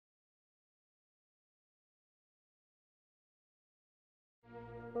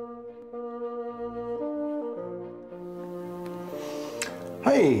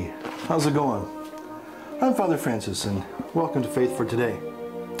Hey, how's it going? I'm Father Francis, and welcome to Faith for Today.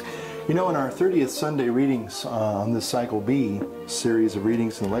 You know, in our 30th Sunday readings on this Cycle B series of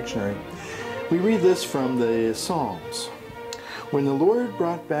readings in the lectionary, we read this from the Psalms. When the Lord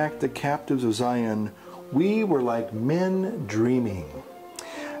brought back the captives of Zion, we were like men dreaming.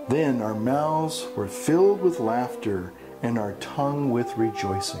 Then our mouths were filled with laughter and our tongue with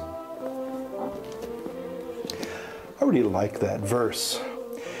rejoicing. I really like that verse.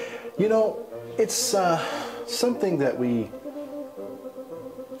 You know, it's something that we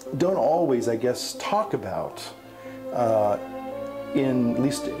don't always, I guess, talk about in at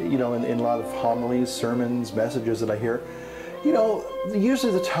least, you know, in a lot of homilies, sermons, messages that I hear. You know,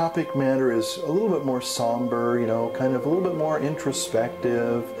 usually the topic matter is a little bit more somber, you know, kind of a little bit more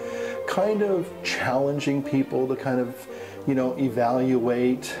introspective, kind of challenging people to kind of, you know,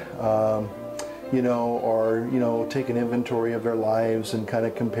 evaluate, you know, or, you know, take an inventory of their lives and kind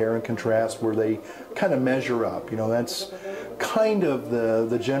of compare and contrast where they kind of measure up. You know, that's kind of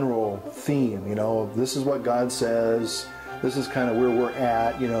the general theme, you know, this is what God says, this is kind of where we're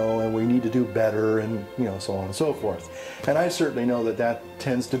at, you know, and we need to do better, and, you know, so on and so forth. And I certainly know that that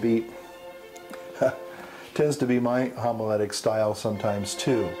tends to be my homiletic style sometimes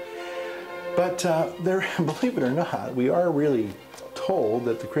too. But there, believe it or not, we are really told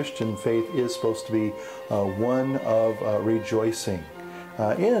that the Christian faith is supposed to be one of rejoicing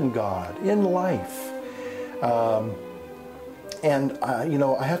in God, in life. And you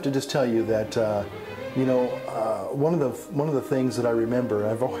know, I have to just tell you that you know, one of the things that I remember,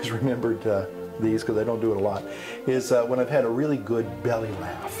 I've always remembered these because I don't do it a lot, is when I've had a really good belly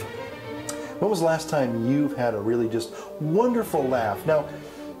laugh. When was the last time you've had a really just wonderful laugh? Now,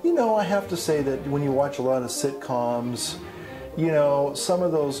 you know, I have to say that when you watch a lot of sitcoms, you know, some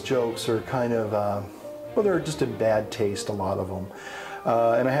of those jokes are kind of, well, they're just in bad taste, a lot of them.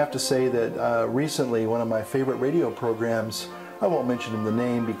 And I have to say that recently, one of my favorite radio programs, I won't mention the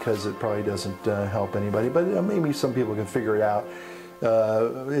name because it probably doesn't help anybody, but maybe some people can figure it out.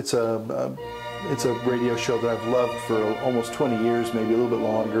 It's a radio show that I've loved for almost 20 years, maybe a little bit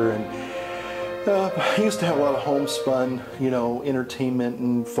longer, and I used to have a lot of homespun, you know, entertainment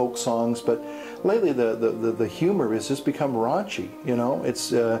and folk songs, but lately the humor has just become raunchy, you know.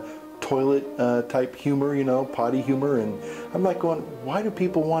 It's toilet type humor, you know, potty humor, and I'm like going, why do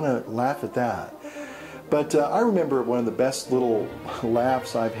people want to laugh at that? But I remember one of the best little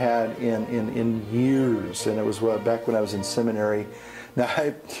laughs I've had in years, and it was back when I was in seminary. Now,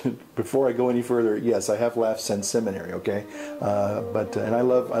 before I go any further, yes, I have laughed since seminary, okay? And I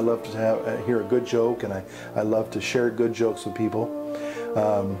love to hear a good joke, and I love to share good jokes with people.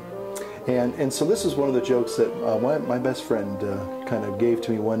 And so this is one of the jokes that my best friend kind of gave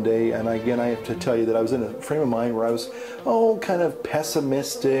to me one day. And again, I have to tell you that I was in a frame of mind where I was, kind of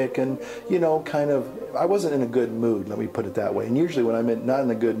pessimistic and, you know, kind of, I wasn't in a good mood, let me put it that way. And usually when I'm not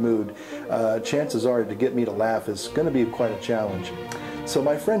in a good mood, chances are to get me to laugh is going to be quite a challenge. So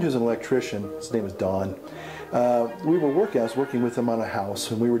my friend who's an electrician, his name is Don, I was working with him on a house,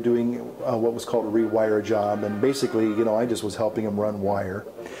 and we were doing what was called a rewire job, and basically, you know, I just was helping him run wire.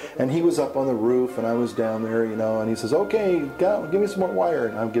 And he was up on the roof, and I was down there, you know, and he says, okay, give me some more wire,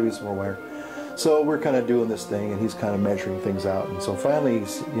 and I'm giving some more wire. So we're kind of doing this thing, and he's kind of measuring things out, and so finally,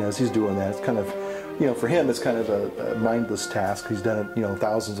 you know, as he's doing that, it's kind of, you know, for him, it's kind of a mindless task. He's done it, you know,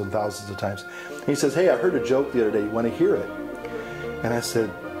 thousands and thousands of times. He says, hey, I heard a joke the other day, you want to hear it? And I said,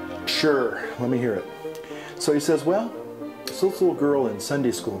 sure, let me hear it. So he says, well, it's this little girl in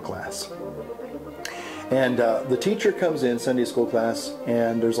Sunday school class. And the teacher comes in Sunday school class,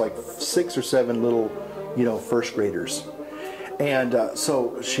 and there's like 6 or 7 little, you know, first graders. And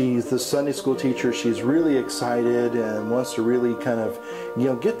so she's the Sunday school teacher. She's really excited and wants to really kind of, you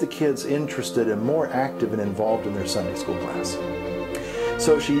know, get the kids interested and more active and involved in their Sunday school class.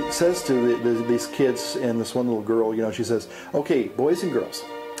 So she says to these kids and this one little girl, you know, she says, okay, boys and girls,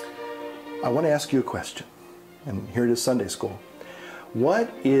 I want to ask you a question. And here it is, Sunday school.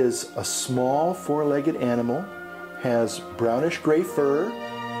 What is a small 4-legged animal, has brownish gray fur,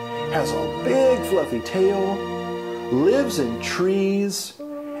 has a big fluffy tail, lives in trees,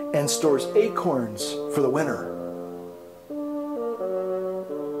 and stores acorns for the winter?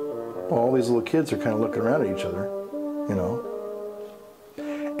 All these little kids are kind of looking around at each other, you know.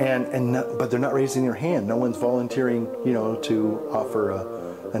 But they're not raising their hand. No one's volunteering, you know, to offer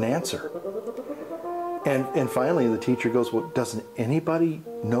an answer. And finally the teacher goes, well, doesn't anybody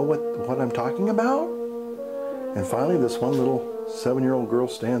know what I'm talking about? And finally this one little 7-year-old girl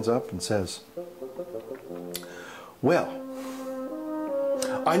stands up and says, well,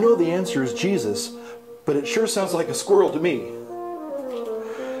 I know the answer is Jesus, but it sure sounds like a squirrel to me.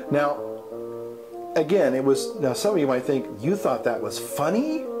 Now, again, now some of you might think, you thought that was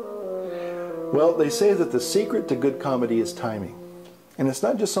funny? Well, they say that the secret to good comedy is timing. And it's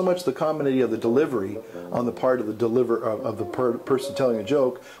not just so much the comedy of the delivery on the part of the person telling a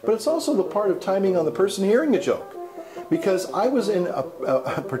joke, but it's also the part of timing on the person hearing a joke. Because I was in a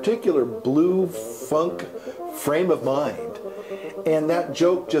particular blue funk frame of mind, and that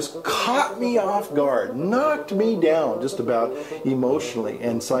joke just caught me off guard, knocked me down just about emotionally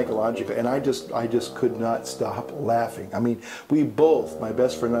and psychologically, and I just could not stop laughing. I mean, we both, my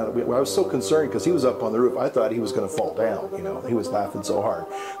best friend and I was so concerned because he was up on the roof. I thought he was going to fall down, you know. He was laughing so hard.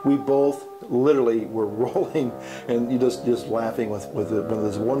 We both literally were rolling and just laughing with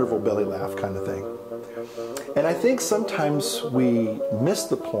this wonderful belly laugh kind of thing. And I think sometimes we miss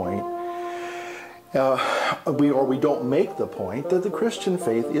the point, or we don't make the point that the Christian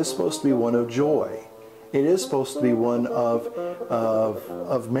faith is supposed to be one of joy. It is supposed to be one of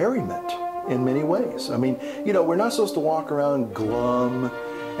merriment in many ways. I mean, you know, we're not supposed to walk around glum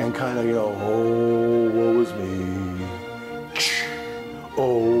and kind of, you know, oh, woe is me.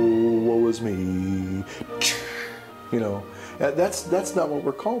 Oh, woe is me. You know, that's not what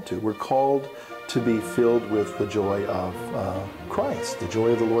we're called to. We're called to be filled with the joy of Christ. The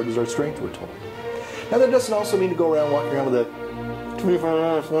joy of the Lord is our strength, we're told. Now that doesn't also mean to go around walking around with that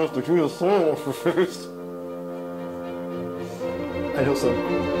 25 left to kill soul for first. I know some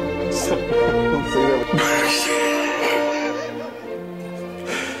don't say that.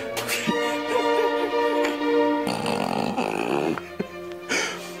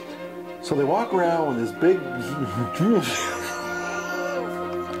 So they walk around with this big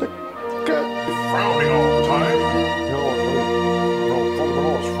frowning all the time.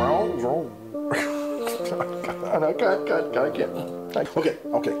 No, I can't.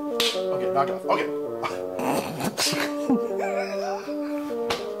 Okay, knock it off. Okay.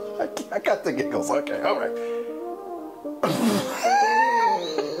 I got the giggles. Okay, all right.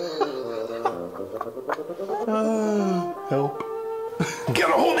 Help. Get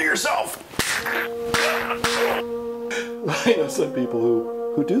a hold of yourself. I know some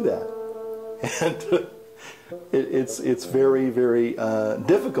people who do that. And it's very, very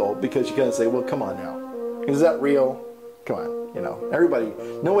difficult because you gotta say, well, come on now. Is that real? Come on, you know.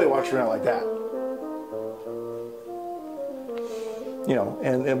 Nobody walks around like that. You know,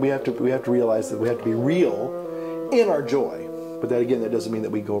 and we have to realize that we have to be real in our joy. But that again, that doesn't mean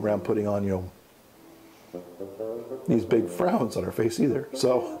that we go around putting on, you know, these big frowns on our face either.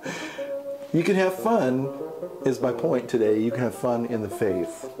 So you can have fun, is my point today. You can have fun in the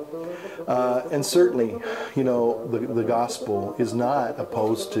faith. And certainly, you know, the gospel is not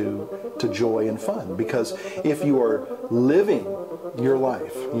opposed to joy and fun. Because if you are living your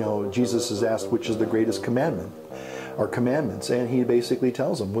life, you know, Jesus is asked which is the greatest commandment, or commandments, and he basically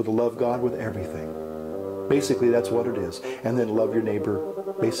tells them, well, to love God with everything. Basically, that's what it is. And then love your neighbor,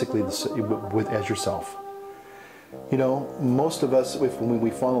 basically, as yourself. You know, most of us, when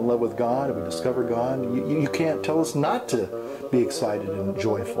we fall in love with God and we discover God, you can't tell us not to be excited and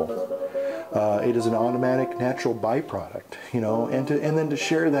joyful. It is an automatic, natural byproduct, you know, and then to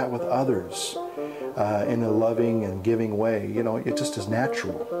share that with others in a loving and giving way, you know, it just is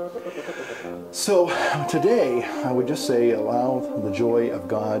natural. So today, I would just say, allow the joy of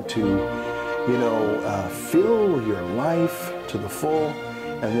God to, you know, fill your life to the full,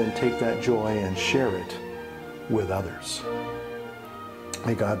 and then take that joy and share it with others.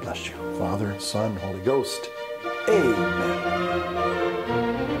 May God bless you. Father, Son, Holy Ghost. Amen.